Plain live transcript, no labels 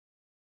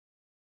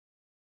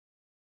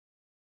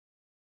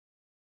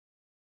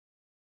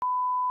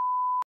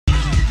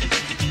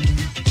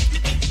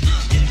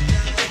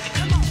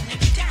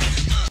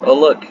Oh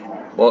look,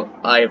 well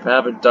I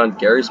haven't done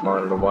Gary's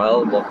Mod in a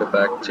while. Welcome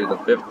back to the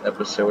 5th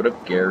episode of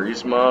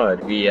Gary's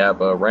Mod. We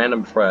have a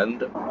random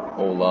friend,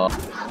 Ola.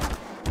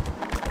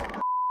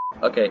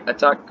 Okay,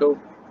 Atako,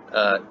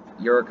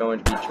 you're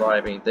going to be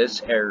driving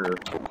this error.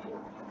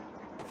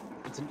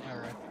 It's an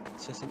error.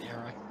 It's just an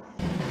error.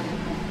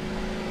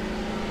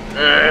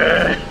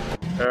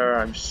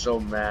 I'm so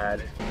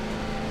mad.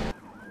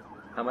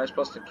 How am I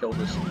supposed to kill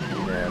this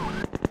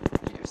man?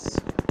 Yes.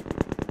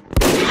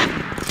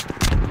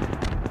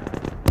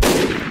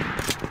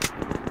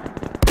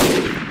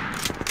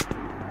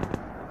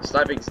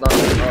 Sniping's not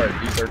that hard,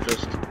 these are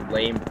just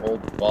lame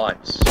old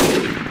bots.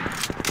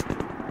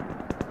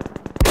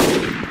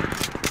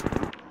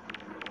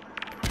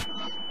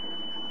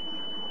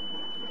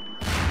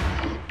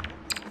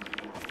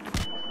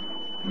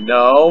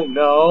 No,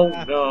 no,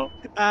 no.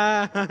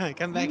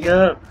 Come back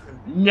No,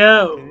 no.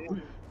 No.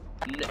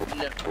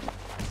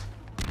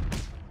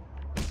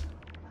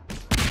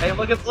 Hey,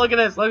 look at this, look at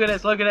this, look at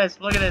this, look at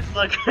this,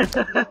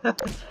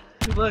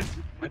 look.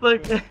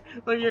 look at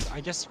I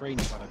just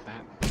screenshotted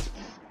that.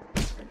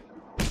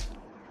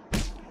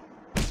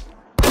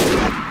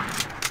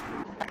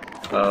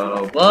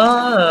 Oh,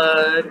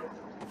 bud!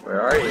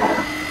 Where are you? What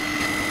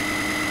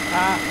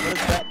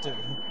does that do?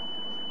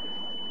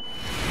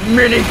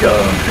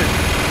 Minigun!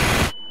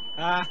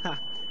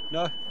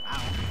 No. Ow.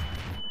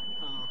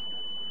 Oh.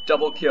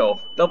 Double kill,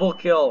 double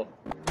kill.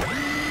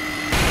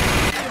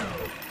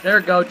 There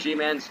we go,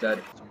 G-Man's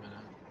dead.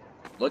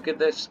 Look at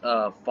this,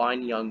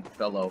 fine young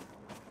fellow.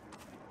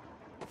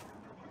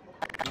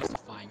 He's a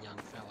fine young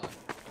fella.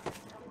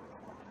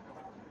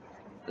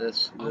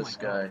 This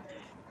guy.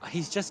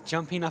 He's just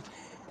jumping up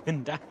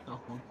and down.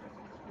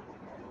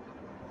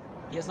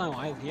 He has no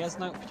eyes. He has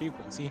no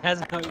pupils. He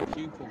has no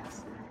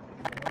pupils.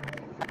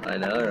 I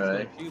know,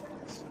 right? No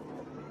pupils.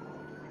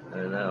 I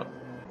don't know.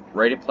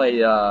 Ready to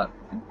play,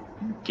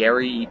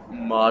 Gary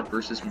Mod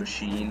versus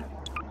Machine.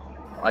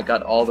 I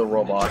got all the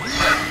robots.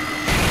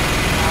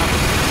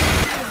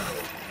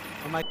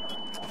 Oh my.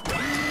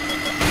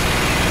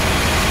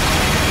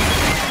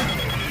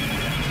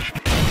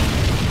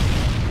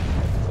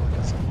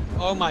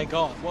 Oh my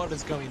god, what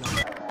is going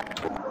on?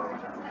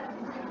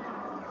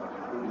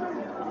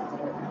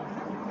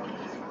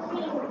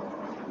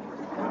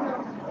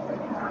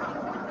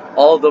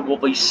 All of them will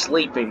be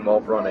sleeping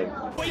while running.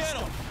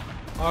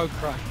 Oh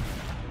crap.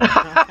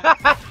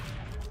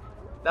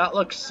 That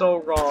looks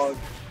so wrong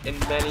in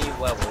many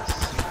levels.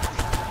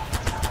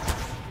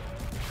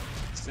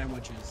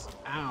 Sandwiches.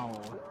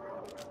 Ow.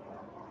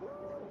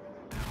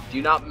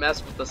 Do not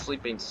mess with the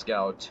sleeping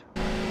scout.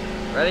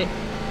 Ready?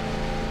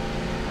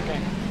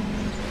 Okay.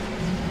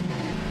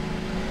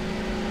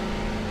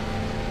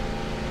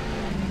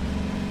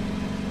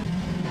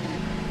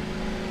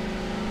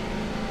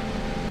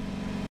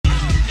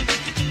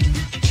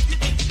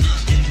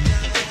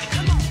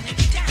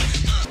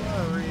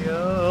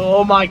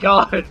 Oh my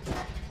god!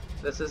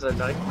 This is a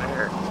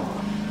nightmare.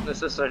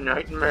 This is a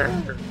nightmare.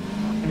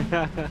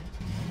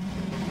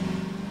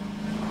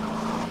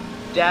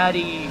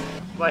 Daddy,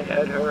 my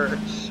head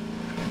hurts.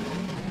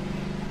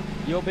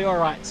 You'll be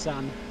alright,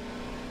 son.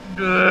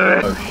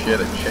 Oh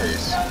shit, a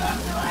chase.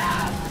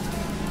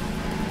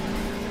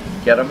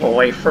 Get him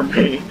away from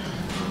me.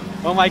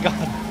 Oh my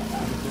god.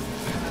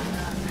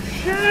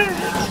 Shit!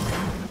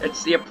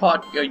 It's the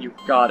Apocalypse. You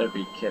gotta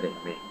be kidding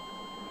me.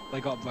 They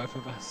got both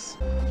of us.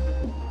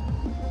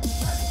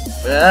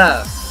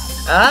 Ah!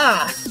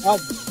 Ah! Oh,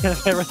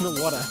 they're in the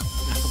water.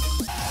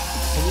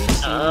 Can you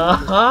see?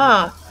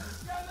 Uh-huh!